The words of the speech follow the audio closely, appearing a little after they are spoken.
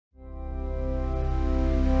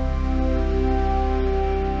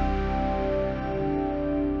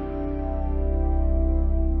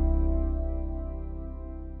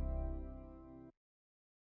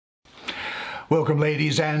Welcome,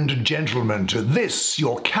 ladies and gentlemen, to this,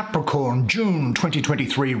 your Capricorn June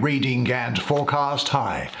 2023 reading and forecast.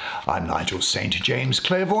 Hi, I'm Nigel Saint James,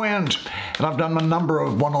 clairvoyant, and I've done a number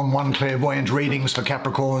of one-on-one clairvoyant readings for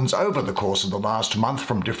Capricorns over the course of the last month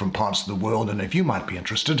from different parts of the world, and if you might be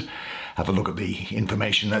interested, have a look at the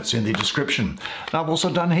information that's in the description. I've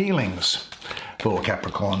also done healings for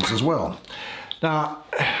Capricorns as well. Now,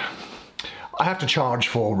 I have to charge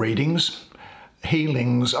for readings.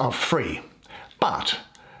 Healings are free. But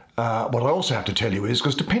what I also have to tell you is,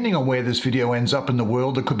 because depending on where this video ends up in the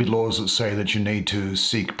world, there could be laws that say that you need to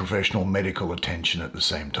seek professional medical attention at the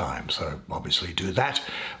same time. So obviously do that,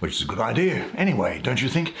 which is a good idea anyway, don't you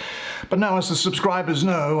think? But now, as the subscribers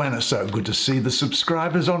know, and it's so good to see the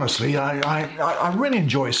subscribers, honestly, I really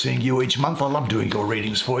enjoy seeing you each month. I love doing your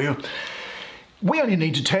readings for you. We only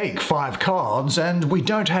need to take 5 cards, and we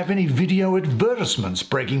don't have any video advertisements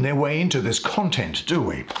breaking their way into this content, do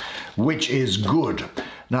we? Which is good.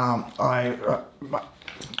 Now,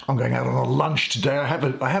 I'm going out on a lunch today. I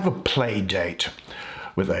have a play date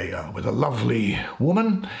with a lovely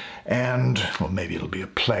woman, and well, maybe it'll be a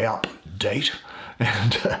play up date.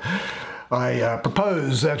 And I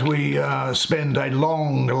propose that we spend a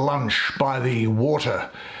long lunch by the water.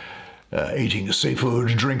 Eating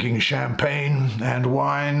seafood, drinking champagne and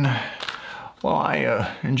wine. Well,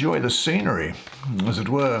 I enjoy the scenery, as it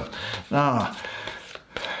were. Now,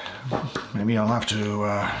 maybe I'll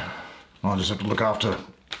just have to look after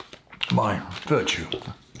my virtue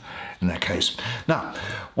in that case. Now,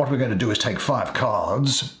 what we're going to do is take 5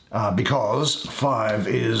 cards, because 5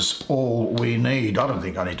 is all we need. I don't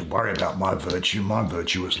think I need to worry about my virtue. My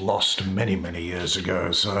virtue was lost many, many years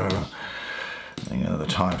ago, so the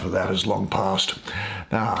time for that is long past.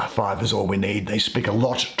 Now, 5 is all we need. They speak a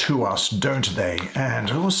lot to us, don't they? And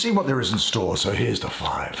we'll see what there is in store. So here's the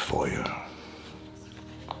 5 for you.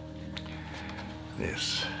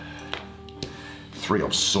 This 3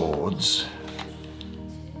 of Swords,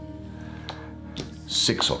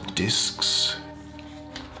 6 of Discs,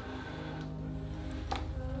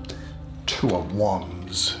 2 of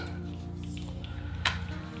Wands,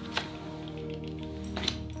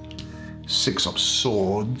 6 of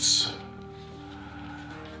Swords,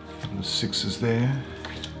 and 6 is there,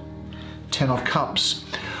 10 of Cups.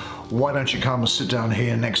 Why don't you come and sit down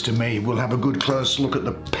here next to me? We'll have a good close look at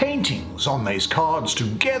the paintings on these cards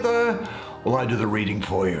together while I do the reading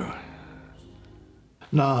for you.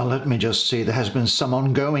 Now, let me just see, there has been some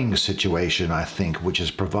ongoing situation, I think, which has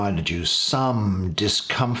provided you some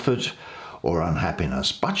discomfort or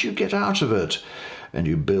unhappiness, but you get out of it. And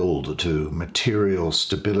you build to material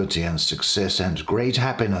stability and success and great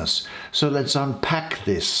happiness. So let's unpack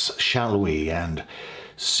this, shall we, and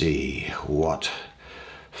see what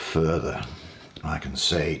further I can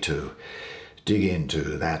say to dig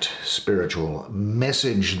into that spiritual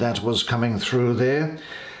message that was coming through there.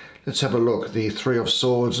 Let's have a look. The 3 of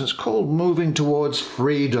Swords, it's called moving towards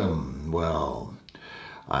freedom. Well,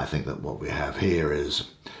 I think that what we have here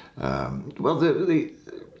is,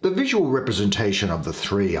 the visual representation of the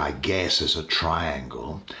 3, I guess, is a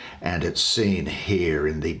triangle, and it's seen here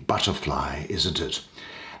in the butterfly, isn't it?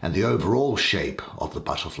 And the overall shape of the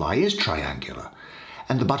butterfly is triangular,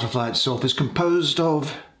 and the butterfly itself is composed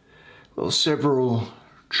of, well, several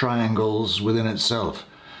triangles within itself.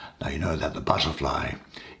 Now, you know that the butterfly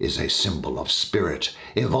is a symbol of spirit,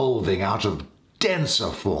 evolving out of denser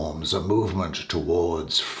forms, a movement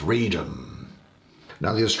towards freedom.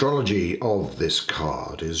 Now, the astrology of this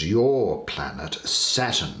card is your planet,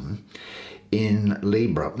 Saturn, in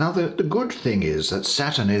Libra. Now, the good thing is that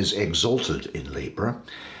Saturn is exalted in Libra,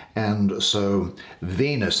 and so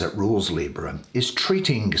Venus, that rules Libra, is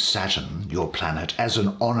treating Saturn, your planet, as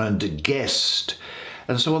an honored guest.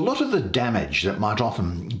 And so a lot of the damage that might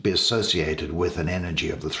often be associated with an energy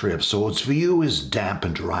of the 3 of Swords for you is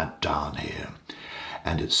dampened right down here.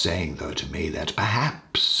 And it's saying, though, to me that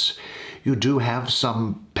perhaps you do have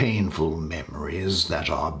some painful memories that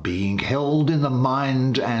are being held in the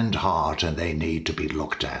mind and heart, and they need to be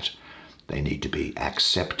looked at. They need to be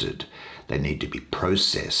accepted. They need to be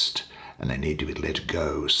processed, and they need to be let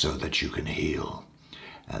go so that you can heal.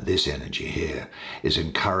 And this energy here is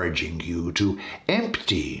encouraging you to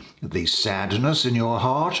empty the sadness in your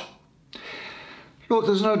heart. Look,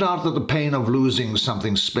 there's no doubt that the pain of losing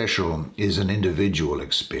something special is an individual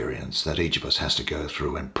experience that each of us has to go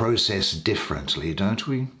through and process differently, don't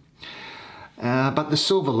we? But the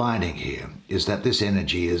silver lining here is that this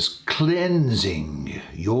energy is cleansing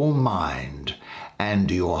your mind and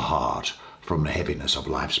your heart from the heaviness of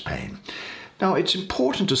life's pain. Now, it's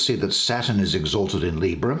important to see that Saturn is exalted in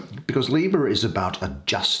Libra because Libra is about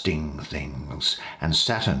adjusting things, and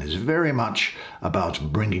Saturn is very much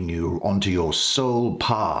about bringing you onto your soul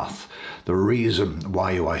path, the reason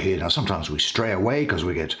why you are here. Now, sometimes we stray away because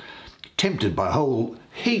we get tempted by a whole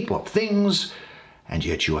heap of things, and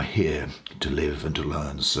yet you are here to live and to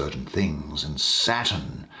learn certain things, and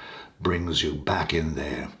Saturn brings you back in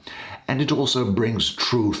there. And it also brings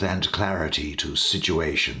truth and clarity to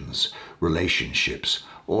situations, relationships,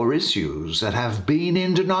 or issues that have been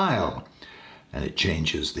in denial. And it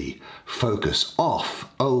changes the focus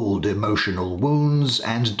off old emotional wounds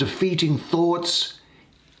and defeating thoughts,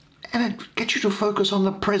 and it gets you to focus on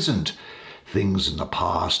the present. Things in the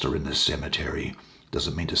past are in the cemetery.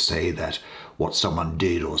 Doesn't mean to say that what someone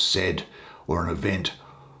did or said or an event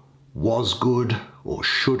was good or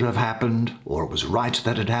should have happened or it was right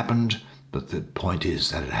that it happened, but the point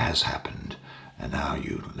is that it has happened, and now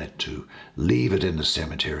you let to leave it in the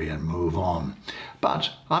cemetery and move on.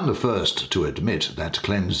 But I'm the first to admit that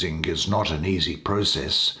cleansing is not an easy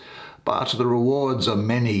process, but the rewards are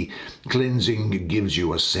many. Cleansing gives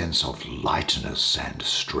you a sense of lightness and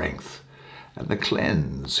strength, and the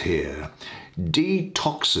cleanse here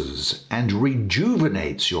detoxes and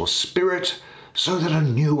rejuvenates your spirit so that a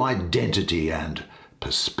new identity and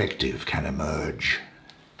perspective can emerge.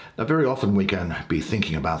 Now, very often we can be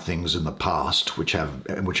thinking about things in the past which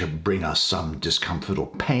bring us some discomfort or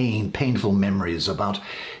painful memories about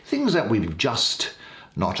things that we've just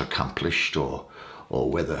not accomplished or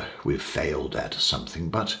whether we've failed at something.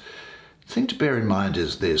 But the thing to bear in mind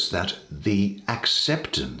is this, that the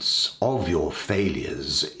acceptance of your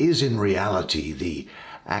failures is in reality the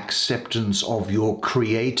acceptance of your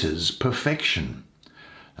Creator's perfection.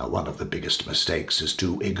 Now, one of the biggest mistakes is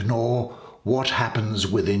to ignore what happens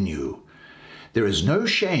within you. There is no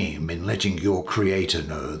shame in letting your Creator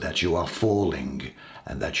know that you are falling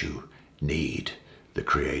and that you need the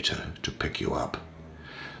Creator to pick you up.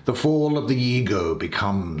 The fall of the ego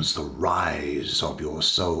becomes the rise of your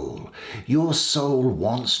soul. Your soul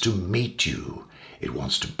wants to meet you. It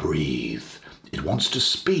wants to breathe. It wants to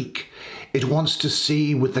speak. It wants to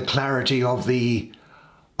see with the clarity of the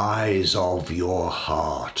eyes of your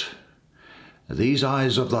heart. These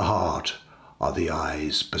eyes of the heart are the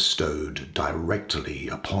eyes bestowed directly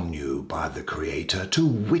upon you by the Creator to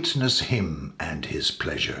witness Him and His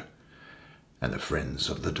pleasure. And the friends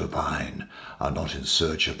of the divine are not in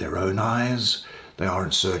search of their own eyes, they are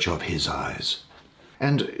in search of His eyes.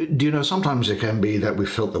 And do you know, sometimes it can be that we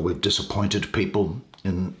felt that we've disappointed people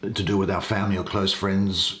to do with our family or close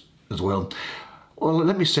friends as well. Well,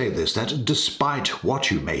 let me say this, that despite what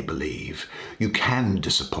you may believe, you can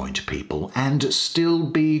disappoint people and still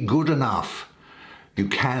be good enough. You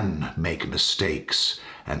can make mistakes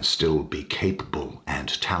and still be capable and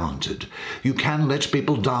talented. You can let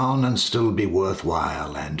people down and still be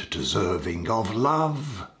worthwhile and deserving of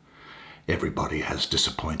love. Everybody has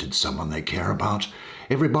disappointed someone they care about.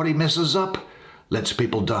 Everybody messes up, lets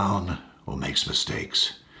people down, or makes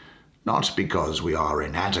mistakes. Not because we are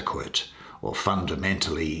inadequate or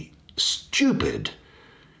fundamentally stupid,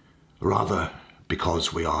 rather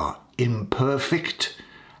because we are imperfect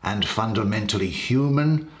and fundamentally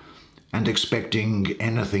human, and expecting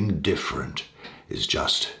anything different is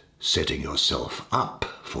just setting yourself up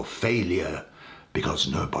for failure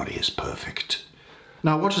because nobody is perfect.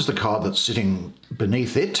 Now, what is the card that's sitting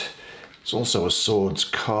beneath it? It's also a Swords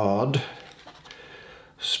card.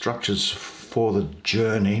 Structures for the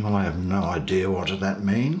journey. Well, I have no idea what that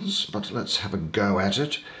means, but let's have a go at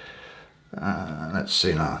it. Let's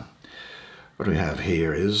see now. What we have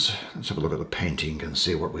here is, let's have a look at the painting and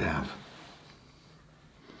see what we have.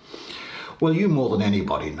 Well, you more than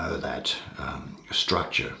anybody know that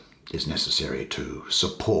structure is necessary to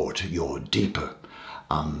support your deeper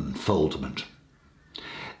unfoldment.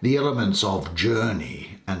 The elements of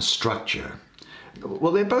journey and structure,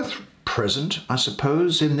 well, they're both present, I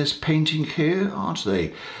suppose, in this painting here, aren't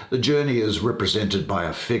they? The journey is represented by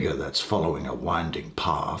a figure that's following a winding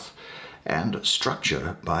path, and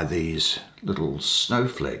structure by these little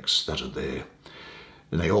snowflakes that are there.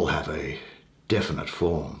 And they all have a definite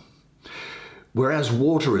form. Whereas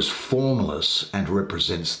water is formless and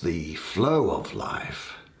represents the flow of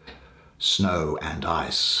life, snow and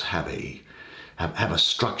ice have a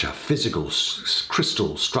structure, physical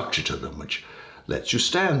crystal structure to them, which lets you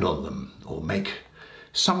stand on them or make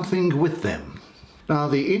something with them. Now,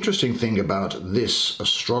 the interesting thing about this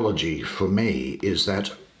astrology for me is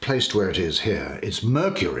that placed where it is here, it's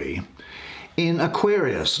Mercury in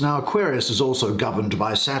Aquarius. Now, Aquarius is also governed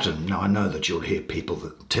by Saturn. Now, I know that you'll hear people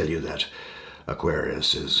that tell you that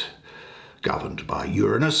Aquarius is governed by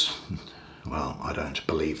Uranus. Well, I don't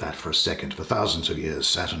believe that for a second. For thousands of years,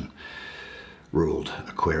 Saturn ruled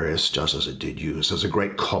Aquarius, just as it did you. So there's a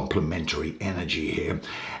great complementary energy here.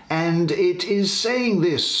 And it is saying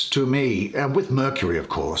this to me, and with Mercury, of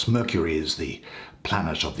course. Mercury is the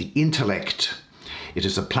planet of the intellect. It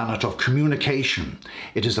is a planet of communication.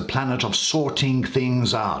 It is a planet of sorting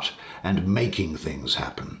things out and making things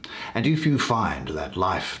happen. And if you find that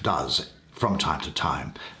life does, from time to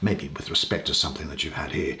time, maybe with respect to something that you've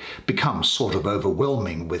had here, become sort of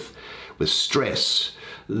overwhelming with stress,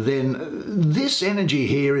 then this energy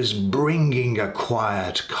here is bringing a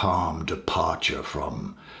quiet, calm departure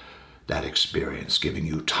from that experience, giving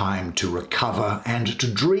you time to recover and to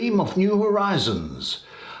dream of new horizons.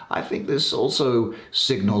 I think this also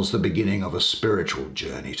signals the beginning of a spiritual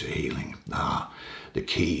journey to healing. The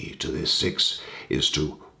key to this 6 is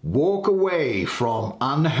to walk away from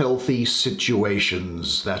unhealthy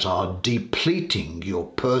situations that are depleting your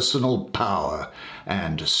personal power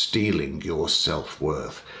and stealing your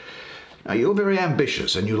self-worth. Now, you're very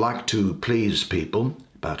ambitious and you like to please people,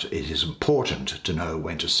 but it is important to know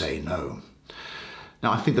when to say no.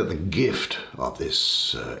 Now, I think that the gift of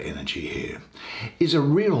this energy here is a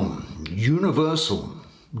real universal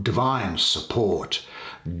divine support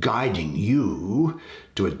guiding you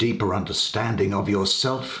to a deeper understanding of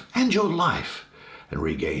yourself and your life, and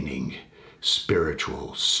regaining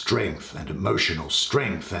spiritual strength and emotional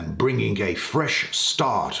strength and bringing a fresh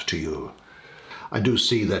start to you. I do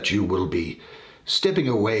see that you will be stepping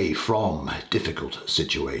away from difficult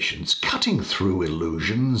situations, cutting through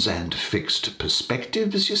illusions and fixed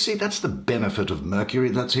perspectives. You see, that's the benefit of Mercury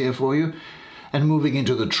that's here for you, and moving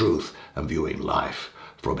into the truth and viewing life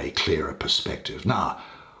from a clearer perspective. Now,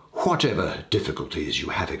 whatever difficulties you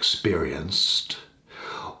have experienced,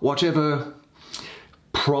 whatever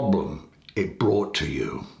problem it brought to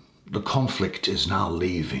you, the conflict is now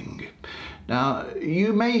leaving. Now,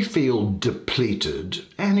 you may feel depleted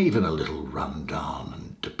and even a little run down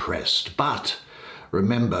and depressed, but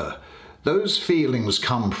remember, those feelings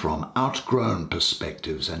come from outgrown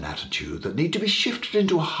perspectives and attitude that need to be shifted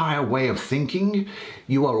into a higher way of thinking.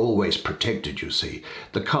 You are always protected, you see.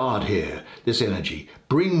 The card here, this energy,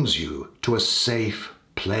 brings you to a safe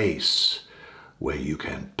place where you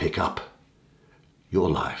can pick up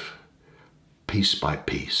your life piece by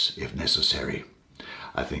piece if necessary.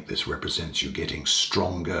 I think this represents you getting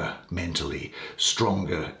stronger mentally,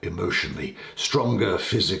 stronger emotionally, stronger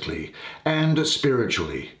physically, and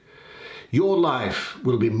spiritually. Your life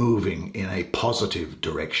will be moving in a positive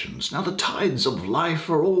directions. Now, the tides of life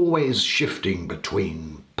are always shifting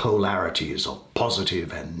between polarities of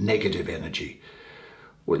positive and negative energy.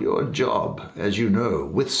 Well, your job, as you know,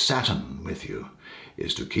 with Saturn with you,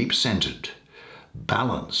 is to keep centered,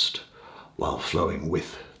 balanced, while flowing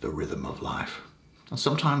with the rhythm of life. And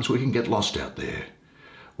sometimes we can get lost out there.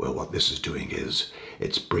 Well, what this is doing is,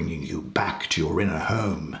 it's bringing you back to your inner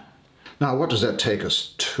home. Now, what does that take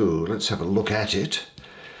us to? Let's have a look at it.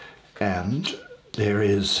 And there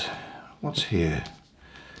is, what's here?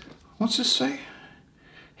 What's this say?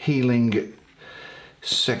 Healing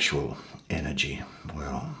sexual energy.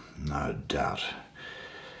 Well, no doubt.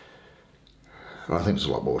 I think there's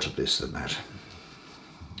a lot more to this than that.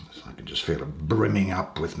 So I can just feel it brimming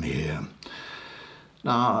up with me here.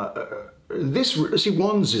 Now,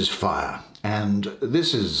 Wands is fire, and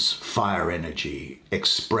this is fire energy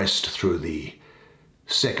expressed through the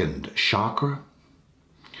second chakra,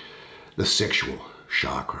 the sexual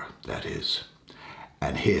chakra, that is.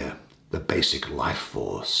 And here, the basic life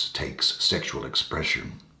force takes sexual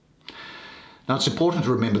expression. Now, it's important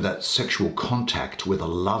to remember that sexual contact with a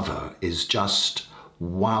lover is just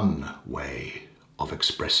one way of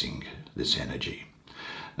expressing this energy.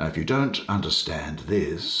 Now, if you don't understand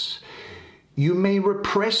this, you may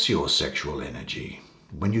repress your sexual energy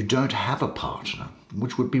when you don't have a partner,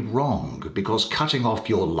 which would be wrong, because cutting off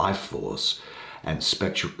your life force and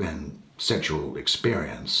sexual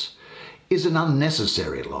experience is an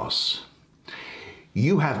unnecessary loss.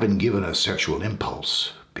 You have been given a sexual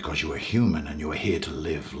impulse because you are human and you are here to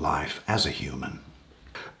live life as a human.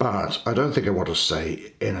 But I don't think I want to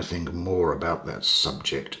say anything more about that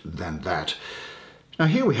subject than that. Now,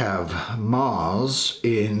 here we have Mars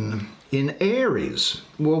in Aries,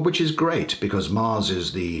 well, which is great because Mars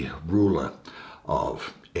is the ruler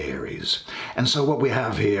of Aries. And so what we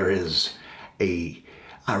have here is a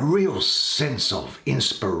real sense of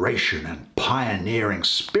inspiration and pioneering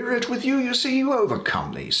spirit with you. You see, you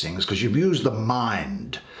overcome these things because you've used the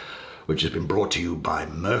mind, which has been brought to you by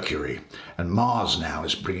Mercury. And Mars now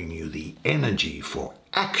is bringing you the energy for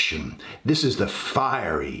action. This is the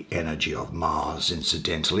fiery energy of Mars,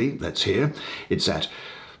 incidentally, that's here. It's that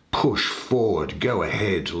push forward, go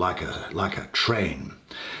ahead like a train.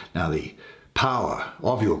 Now, the power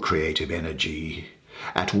of your creative energy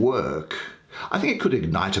at work, I think it could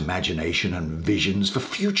ignite imagination and visions for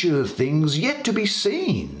future things yet to be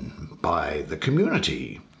seen by the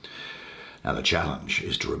community. Now, the challenge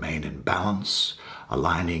is to remain in balance,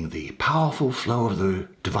 aligning the powerful flow of the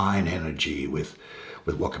divine energy with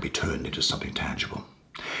what can be turned into something tangible.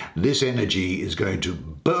 This energy is going to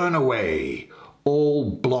burn away all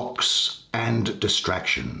blocks and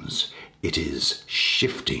distractions. It is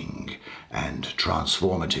shifting and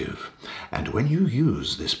transformative. And when you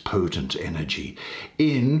use this potent energy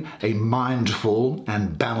in a mindful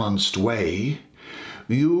and balanced way,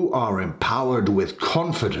 you are empowered with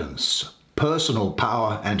confidence, personal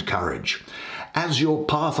power, and courage. As your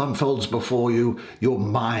path unfolds before you, your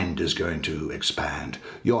mind is going to expand.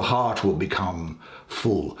 Your heart will become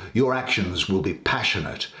full. Your actions will be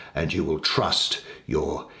passionate, and you will trust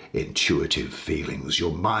your intuitive feelings.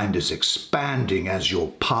 Your mind is expanding as your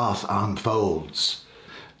path unfolds.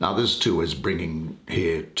 Now, this too is bringing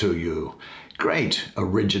here to you great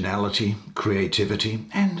originality, creativity,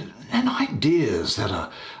 and ideas that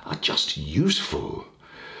are just useful.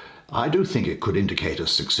 I do think it could indicate a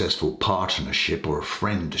successful partnership or a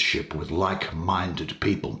friendship with like-minded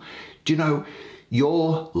people. Do you know,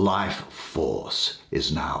 your life force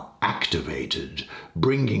is now activated,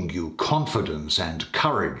 bringing you confidence and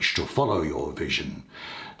courage to follow your vision.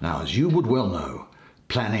 Now, as you would well know,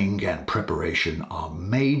 planning and preparation are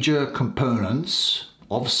major components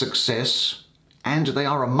of success, and they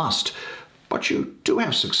are a must. But you do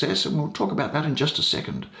have success, and we'll talk about that in just a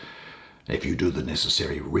second. If you do the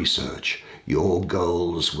necessary research, your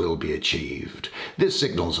goals will be achieved. This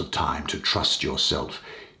signals a time to trust yourself.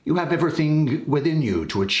 You have everything within you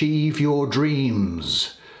to achieve your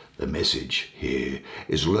dreams. The message here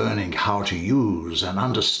is learning how to use and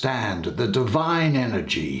understand the divine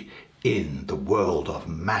energy in the world of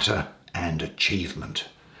matter and achievement.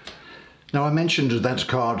 Now, I mentioned that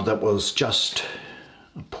card that was just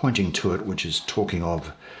pointing to it, which is talking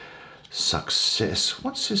of success.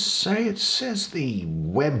 What's this say? It says the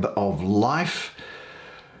web of life.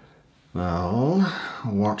 Well,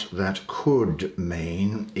 what that could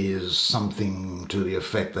mean is something to the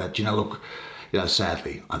effect that,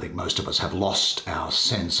 sadly, I think most of us have lost our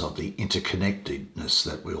sense of the interconnectedness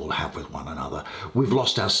that we all have with one another. We've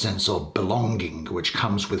lost our sense of belonging, which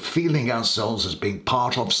comes with feeling ourselves as being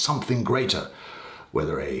part of something greater,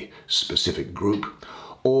 whether a specific group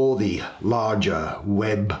or the larger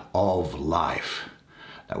web of life.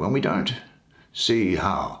 Now, when we don't see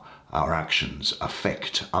how our actions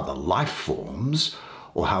affect other life forms,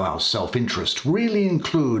 or how our self-interest really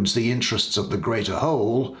includes the interests of the greater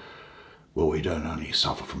whole, well, we don't only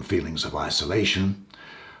suffer from feelings of isolation,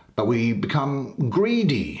 but we become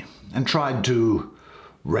greedy and try to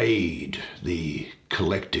raid the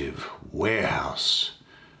collective warehouse.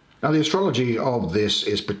 Now, the astrology of this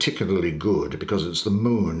is particularly good because it's the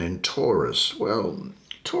moon in Taurus. Well,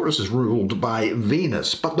 Taurus is ruled by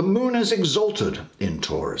Venus, but the moon is exalted in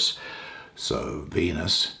Taurus. So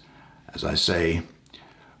Venus, as I say,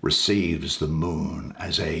 receives the moon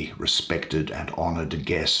as a respected and honored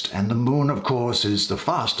guest. And the moon, of course, is the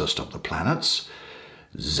fastest of the planets,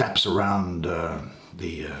 zaps around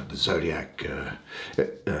the zodiac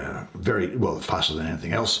very well, faster than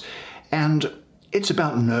anything else. And it's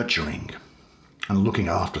about nurturing and looking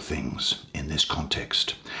after things in this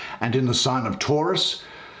context. And in the sign of Taurus,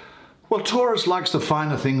 well, Taurus likes the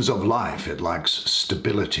finer things of life. It likes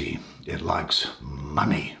stability. It likes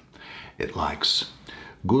money. It likes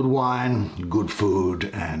good wine, good food,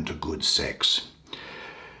 and good sex.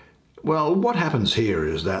 Well, what happens here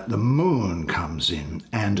is that the moon comes in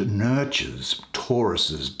and nurtures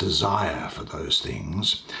Taurus's desire for those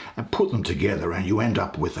things and put them together, and you end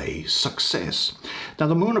up with a success. Now,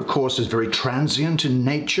 the moon, of course, is very transient in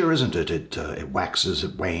nature, isn't it? It waxes,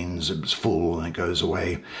 it wanes, it's full, and it goes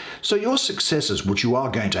away. So your successes, which you are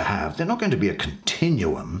going to have, they're not going to be a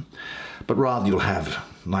continuum, but rather you'll have,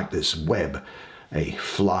 like this web, a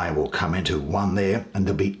fly will come into one there, and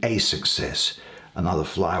there'll be a success. Another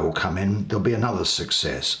fly will come in, there'll be another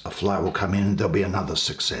success. A fly will come in, there'll be another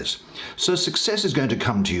success. So success is going to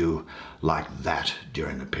come to you like that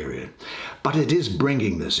during the period. But it is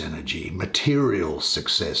bringing this energy, material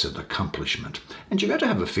success and accomplishment. And you're going to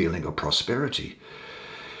have a feeling of prosperity.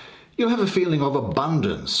 You'll have a feeling of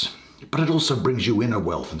abundance, but it also brings you inner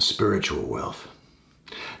wealth and spiritual wealth.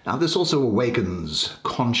 Now, this also awakens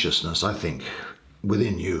consciousness, I think,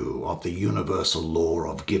 within you of the universal law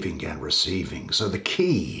of giving and receiving. So the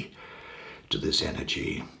key to this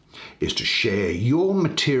energy is to share your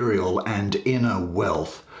material and inner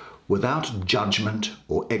wealth without judgment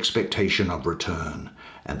or expectation of return.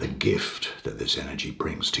 And the gift that this energy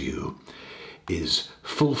brings to you is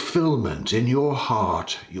fulfillment in your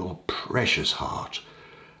heart, your precious heart,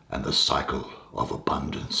 and the cycle of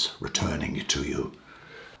abundance returning to you.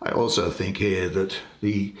 I also think here that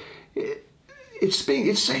it's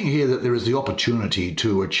saying here that there is the opportunity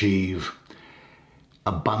to achieve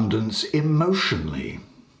abundance emotionally,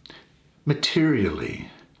 materially,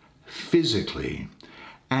 physically,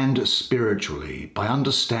 and spiritually by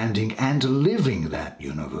understanding and living that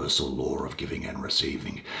universal law of giving and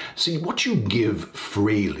receiving. See, what you give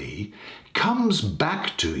freely comes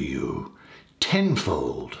back to you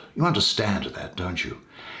tenfold. You understand that, don't you?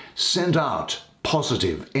 Send out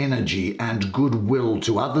positive energy and goodwill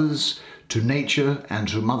to others, to nature and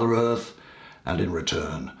to Mother Earth, and in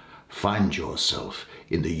return, find yourself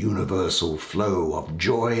in the universal flow of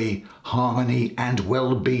joy, harmony, and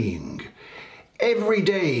well-being.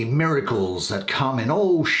 Everyday miracles that come in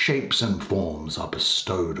all shapes and forms are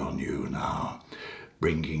bestowed on you now,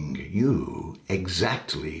 bringing you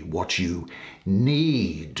exactly what you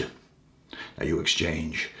need. Now you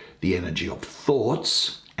exchange the energy of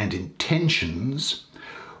thoughts and intentions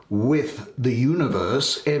with the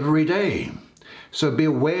universe every day. So be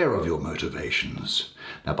aware of your motivations.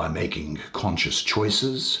 Now by making conscious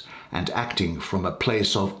choices and acting from a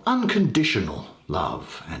place of unconditional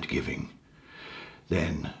love and giving,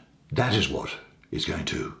 then that is what is going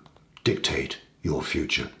to dictate your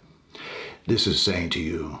future. This is saying to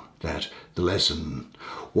you that the lesson,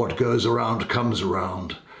 what goes around comes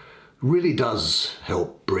around, really does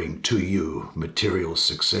help bring to you material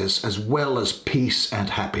success as well as peace and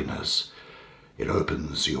happiness. It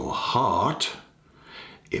opens your heart,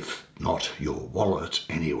 if not your wallet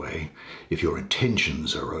anyway, if your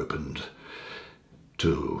intentions are opened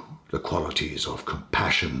to the qualities of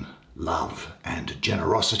compassion, love, and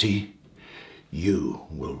generosity, you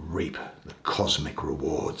will reap the cosmic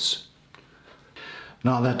rewards.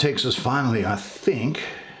 Now that takes us finally, I think,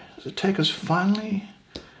 does it take us finally?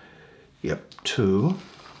 Yep, to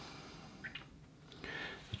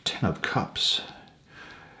the Ten of Cups.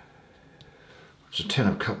 What's the Ten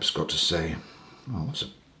of Cups got to say? Well, what's a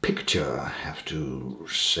picture have to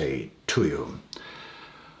say to you?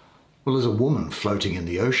 Well, there's a woman floating in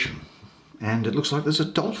the ocean, and it looks like there's a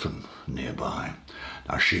dolphin nearby.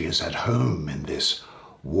 Now she is at home in this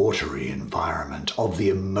watery environment of the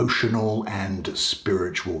emotional and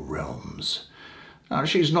spiritual realms. Now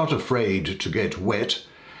she's not afraid to get wet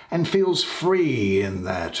and feels free in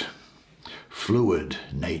that fluid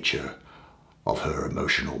nature of her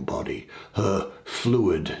emotional body. Her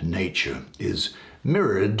fluid nature is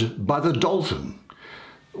mirrored by the dolphin,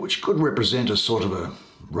 which could represent a sort of a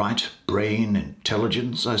right brain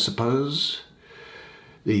intelligence, I suppose.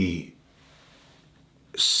 The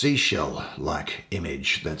seashell-like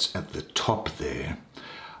image that's at the top there,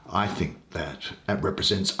 I think that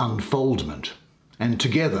represents unfoldment. And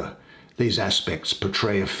together, these aspects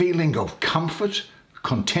portray a feeling of comfort,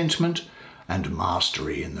 contentment, and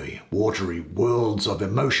mastery in the watery worlds of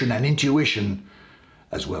emotion and intuition,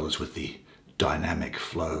 as well as with the dynamic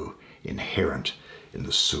flow inherent in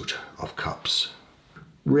the suit of cups.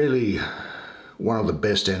 Really, one of the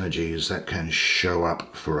best energies that can show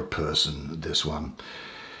up for a person, this one,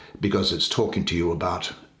 because it's talking to you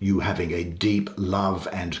about you having a deep love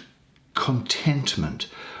and contentment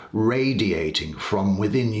radiating from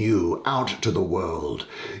within you out to the world.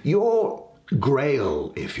 Your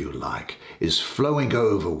grail, if you like, is flowing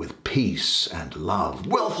over with peace and love,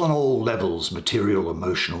 wealth on all levels, material,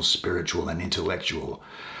 emotional, spiritual, and intellectual,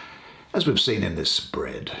 as we've seen in this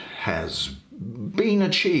spread, has been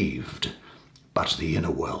achieved. But the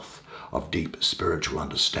inner wealth of deep spiritual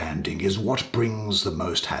understanding is what brings the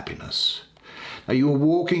most happiness. Now you are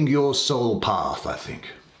walking your soul path, I think.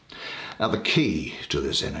 Now the key to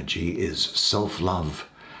this energy is self-love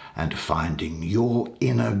and finding your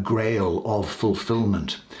inner grail of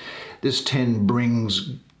fulfillment. This 10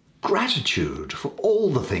 brings gratitude for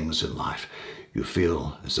all the things in life. You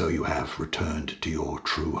feel as though you have returned to your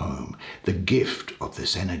true home. The gift of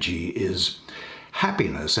this energy is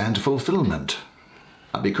happiness and fulfillment.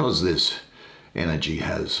 Because this energy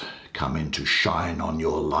has come in to shine on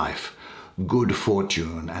your life, good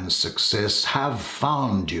fortune and success have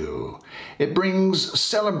found you. It brings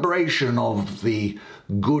celebration of the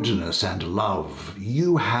goodness and love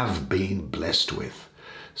you have been blessed with.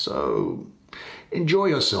 So enjoy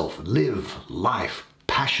yourself, live life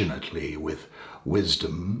passionately with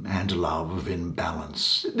wisdom and love in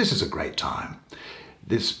balance. This is a great time.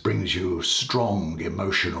 This brings you strong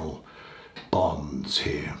emotional bonds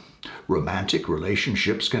here. Romantic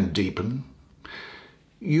relationships can deepen.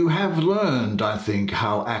 You have learned, I think,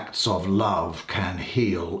 how acts of love can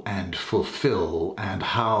heal and fulfill, and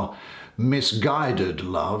how misguided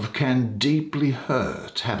love can deeply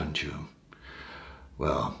hurt, haven't you?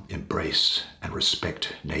 Well, embrace and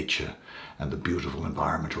respect nature and the beautiful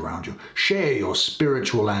environment around you. Share your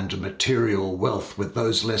spiritual and material wealth with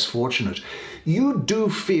those less fortunate. You do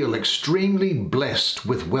feel extremely blessed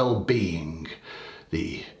with well-being,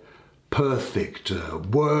 the perfect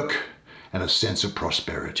work, and a sense of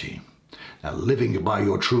prosperity. Now, living by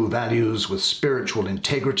your true values with spiritual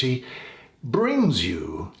integrity brings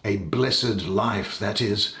you a blessed life that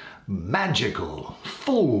is magical,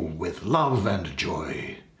 full with love and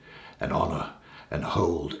joy, and honor, and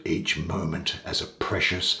hold each moment as a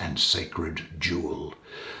precious and sacred jewel.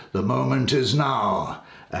 The moment is now,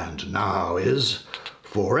 and now is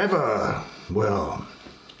forever. Well,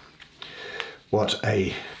 what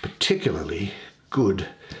a particularly good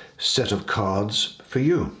set of cards for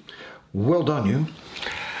you. Well done, you.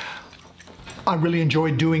 I really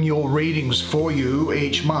enjoy doing your readings for you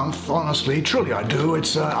each month, honestly, truly I do.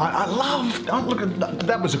 It's, I love, look at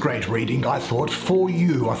that was a great reading, I thought, for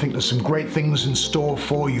you. I think there's some great things in store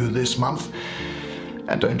for you this month.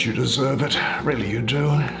 And don't you deserve it? Really you do.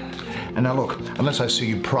 And now look, unless I see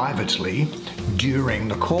you privately during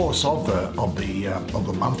the course of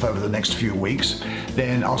the month over the next few weeks,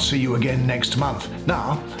 then I'll see you again next month.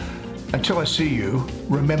 Now, until I see you,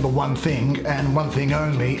 remember one thing and one thing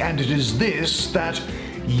only, and it is this, that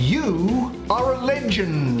you are a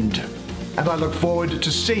legend. And I look forward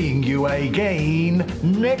to seeing you again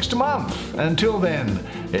next month. Until then,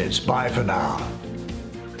 it's bye for now.